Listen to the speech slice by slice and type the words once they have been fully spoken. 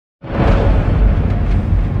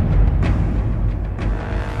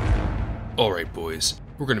Alright boys,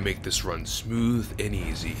 we're gonna make this run smooth and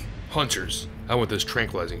easy. Hunters, I want those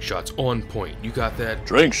tranquilizing shots on point. You got that?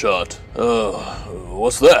 Drink shot?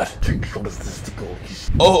 What's that?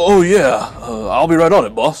 Oh yeah, I'll be right on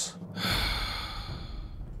it, boss.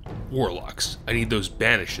 Warlocks, I need those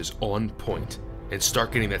banishes on point. And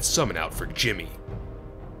start getting that summon out for Jimmy.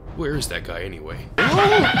 Where is that guy anyway?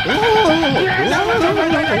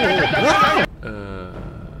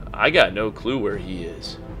 I got no clue where he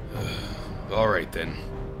is. Alright then.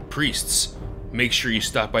 Priests, make sure you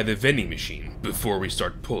stop by the vending machine before we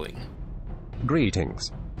start pulling.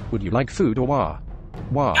 Greetings. Would you like food or wah?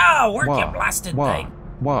 Wah. Oh, work your blasted thing.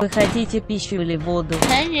 Wah. Вы хотите пищу или воду?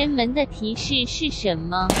 男人们的提示是什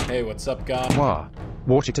么？ Hey, what's up, guy? Wah.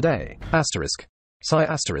 Water today. Asterisk. Sigh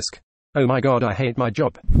asterisk. Oh my god, I hate my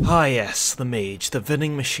job. Ah yes, the Mage, the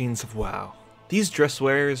vending machines of WoW. These dress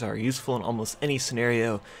wares are useful in almost any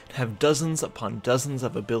scenario and have dozens upon dozens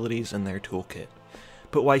of abilities in their toolkit.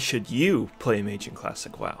 But why should you play Mage in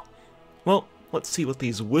Classic WoW? Well, let's see what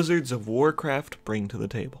these Wizards of Warcraft bring to the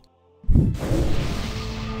table.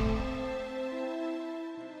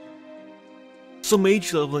 So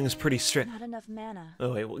mage leveling is pretty strict. Not enough mana.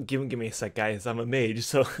 Oh wait, well, give me a sec, guys. I'm a mage,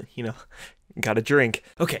 so gotta drink.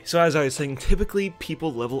 Okay, so as I was saying, typically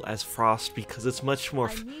people level as Frost because it's much more.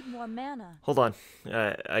 I need more mana. Hold on,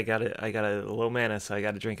 I got a low mana, so I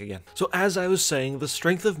gotta drink again. So as I was saying, the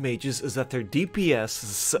strength of mages is that their DPS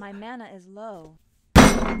is. My mana is low.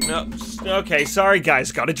 No, okay, sorry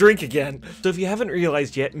guys, gotta drink again. So if you haven't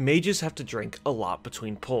realized yet, mages have to drink a lot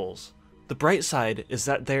between pulls. The bright side is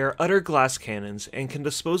that they are utter glass cannons and can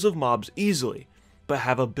dispose of mobs easily, but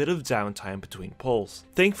have a bit of downtime between pulls.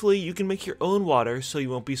 Thankfully, you can make your own water so you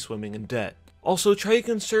won't be swimming in debt. Also, try to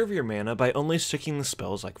conserve your mana by only sticking to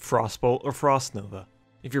spells like Frostbolt or Frost Nova.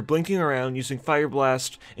 If you're blinking around using Fire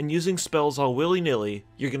Blast and using spells all willy-nilly,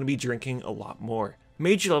 you're going to be drinking a lot more.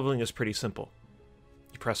 Mage leveling is pretty simple.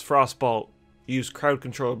 You press Frostbolt, use crowd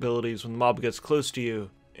control abilities when the mob gets close to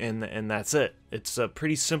you, and that's it. It's a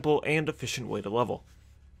pretty simple and efficient way to level.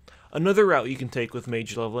 Another route you can take with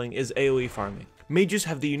mage leveling is AoE farming. Mages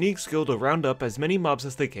have the unique skill to round up as many mobs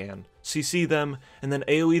as they can, CC them, and then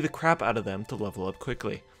AoE the crap out of them to level up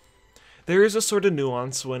quickly. There is a sort of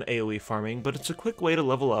nuance when AoE farming, but it's a quick way to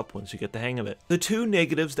level up once you get the hang of it. The two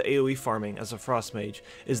negatives to AoE farming as a Frost Mage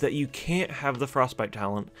is that you can't have the Frostbite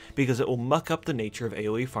talent because it will muck up the nature of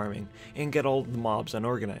AoE farming and get all the mobs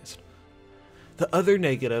unorganized. The other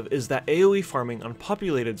negative is that AoE farming on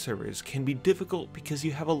populated servers can be difficult because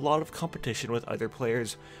you have a lot of competition with other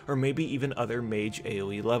players, or maybe even other mage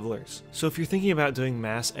AoE levelers. So if you're thinking about doing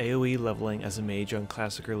mass AoE leveling as a mage on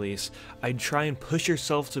Classic release, I'd try and push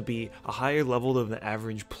yourself to be a higher level than the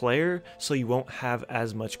average player so you won't have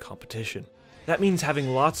as much competition. That means having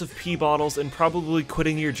lots of pee bottles and probably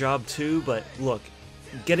quitting your job too, but look,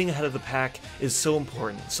 getting ahead of the pack is so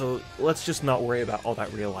important, so let's just not worry about all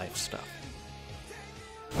that real life stuff.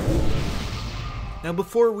 Now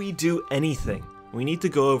before we do anything, we need to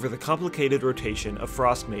go over the complicated rotation of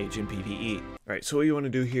Frost Mage in PvE. Alright, so what you want to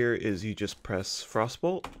do here is you just press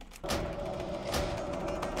Frostbolt.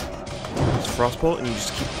 It's Frostbolt and you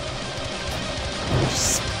just keep...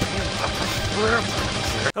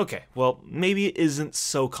 Okay, well, maybe it isn't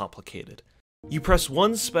so complicated. You press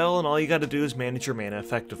one spell and all you gotta do is manage your mana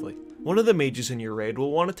effectively. One of the mages in your raid will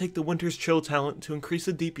want to take the Winter's Chill talent to increase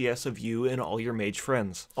the DPS of you and all your mage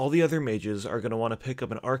friends. All the other mages are going to want to pick up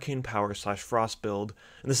an Arcane Power / Frost build,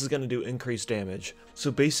 and this is going to do increased damage. So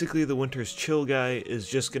basically the Winter's Chill guy is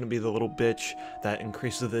just going to be the little bitch that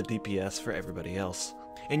increases the DPS for everybody else.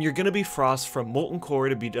 And you're going to be Frost from Molten Core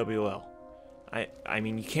to BWL. I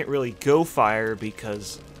mean, you can't really go Fire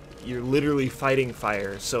because you're literally fighting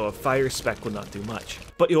fire, so a fire spec would not do much.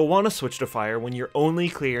 But you'll want to switch to fire when you're only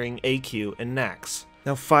clearing AQ and Nax.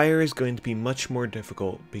 Now fire is going to be much more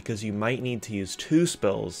difficult because you might need to use 2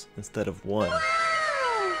 spells instead of 1.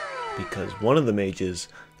 Because one of the mages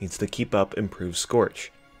needs to keep up Improved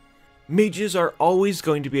Scorch. Mages are always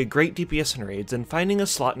going to be a great DPS in raids, and finding a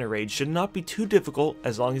slot in a raid should not be too difficult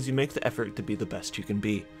as long as you make the effort to be the best you can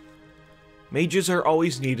be. Mages are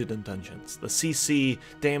always needed in dungeons. The CC,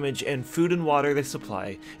 damage, and food and water they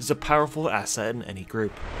supply is a powerful asset in any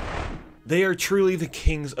group. They are truly the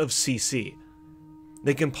kings of CC.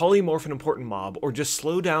 They can polymorph an important mob, or just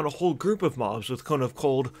slow down a whole group of mobs with Cone of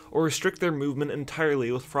Cold, or restrict their movement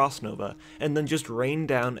entirely with Frost Nova, and then just rain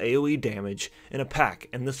down AoE damage in a pack,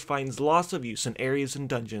 and this finds lots of use in areas and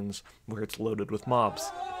dungeons where it's loaded with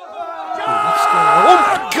mobs. What's going on?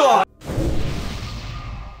 Oh my god!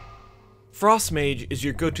 Frost Mage is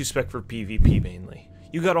your go-to spec for PvP mainly.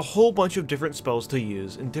 You got a whole bunch of different spells to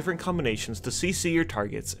use in different combinations to CC your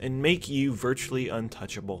targets and make you virtually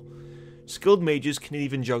untouchable. Skilled mages can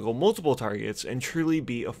even juggle multiple targets and truly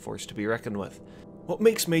be a force to be reckoned with. What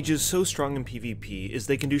makes mages so strong in PvP is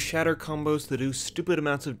they can do shatter combos that do stupid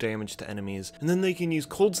amounts of damage to enemies, and then they can use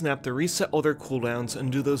Cold Snap to reset all their cooldowns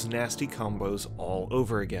and do those nasty combos all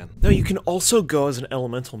over again. Now you can also go as an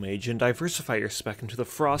elemental mage and diversify your spec into the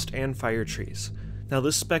frost and fire trees. Now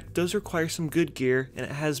this spec does require some good gear, and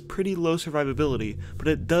it has pretty low survivability, but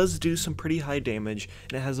it does do some pretty high damage,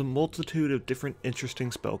 and it has a multitude of different interesting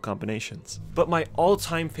spell combinations. But my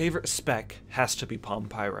all-time favorite spec has to be Palm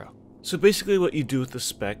Pyro. So basically what you do with the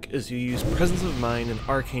spec is you use Presence of Mind and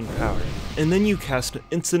Arcane Power, and then you cast an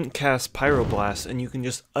instant cast Pyroblast and you can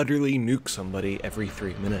just utterly nuke somebody every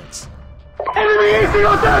 3 minutes.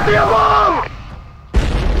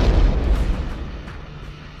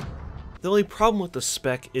 The only problem with the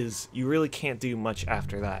spec is you really can't do much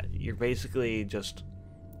after that. You're basically just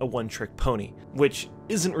a one-trick pony, which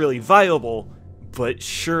isn't really viable, but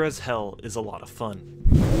sure as hell is a lot of fun.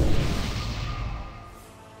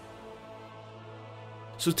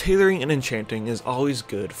 So tailoring and enchanting is always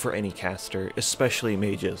good for any caster, especially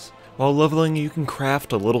mages. While leveling, you can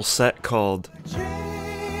craft a little set called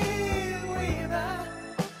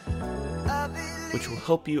which will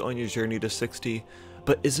help you on your journey to 60,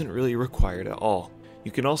 but isn't really required at all. You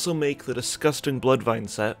can also make the disgusting Bloodvine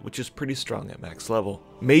set, which is pretty strong at max level.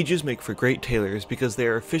 Mages make for great tailors because they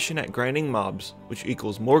are efficient at grinding mobs, which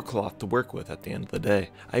equals more cloth to work with at the end of the day.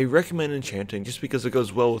 I recommend enchanting just because it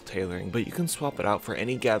goes well with tailoring, but you can swap it out for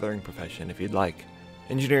any gathering profession if you'd like.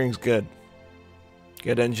 Engineering's good.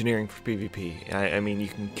 Get engineering for PvP. I mean, you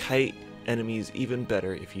can kite enemies even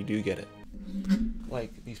better if you do get it.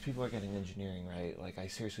 Like, these people are getting engineering, right? Like, I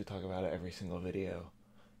seriously talk about it every single video.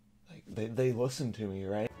 Like, they listen to me,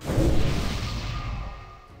 right?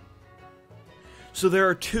 So there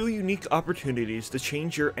are 2 unique opportunities to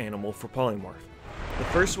change your animal for polymorph. The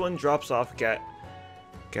first one drops off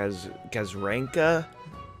Gazranka,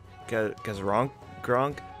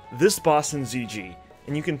 this boss in ZG,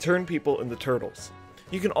 and you can turn people into turtles.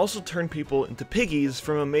 You can also turn people into piggies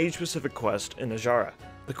from a mage-specific quest in Najara.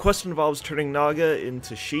 The quest involves turning Naga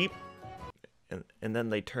into sheep, and then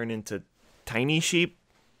they turn into tiny sheep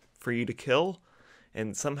for you to kill,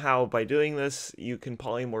 and somehow by doing this you can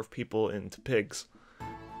polymorph people into pigs.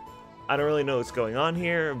 I don't really know what's going on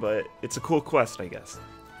here, but it's a cool quest, I guess.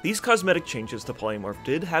 These cosmetic changes to polymorph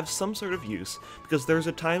did have some sort of use because there was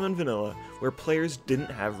a time in vanilla where players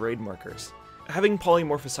didn't have raid markers. Having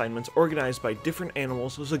polymorph assignments organized by different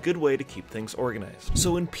animals was a good way to keep things organized.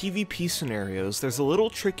 So in PvP scenarios, there's a little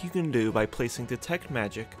trick you can do by placing Detect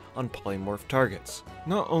Magic on polymorph targets.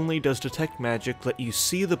 Not only does Detect Magic let you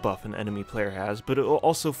see the buff an enemy player has, but it will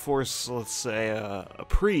also force, let's say, a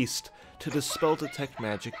priest to dispel Detect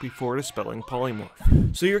Magic before dispelling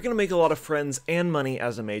polymorph. So you're going to make a lot of friends and money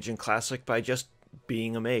as a mage in Classic by just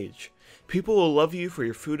being a mage. People will love you for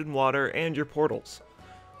your food and water and your portals.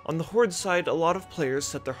 On the Horde side, a lot of players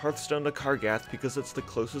set their Hearthstone to Kargath because it's the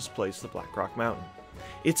closest place to Blackrock Mountain.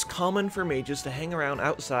 It's common for mages to hang around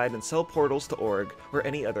outside and sell portals to Org or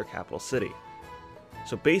any other capital city.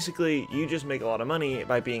 So basically, you just make a lot of money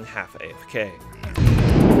by being half AFK.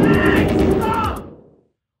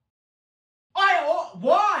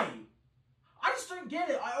 Why? I just don't get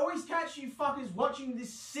it. I always catch you fuckers watching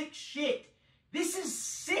this sick shit. This is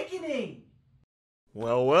sickening.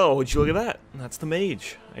 Well, would you look at that? That's the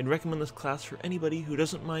Mage. I'd recommend this class for anybody who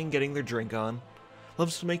doesn't mind getting their drink on,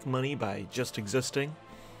 loves to make money by just existing,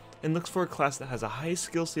 and looks for a class that has a high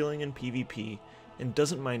skill ceiling in PvP and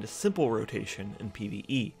doesn't mind a simple rotation in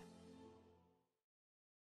PvE.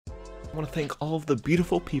 I want to thank all of the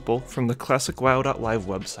beautiful people from the classicwow.live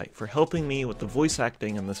website for helping me with the voice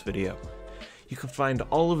acting in this video. You can find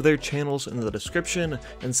all of their channels in the description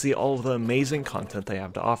and see all of the amazing content they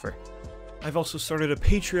have to offer. I've also started a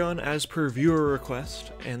Patreon as per viewer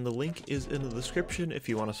request, and the link is in the description if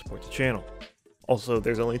you want to support the channel. Also,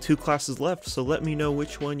 there's only 2 classes left, so let me know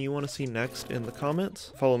which one you want to see next in the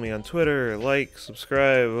comments. Follow me on Twitter, like,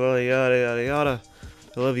 subscribe, yada yada yada.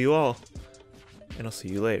 I love you all, and I'll see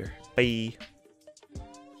you later. Bye!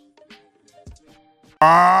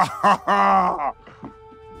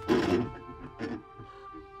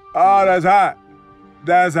 Oh, that's hot.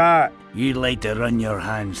 That's hot. You'd like to run your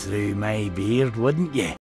hands through my beard, wouldn't you?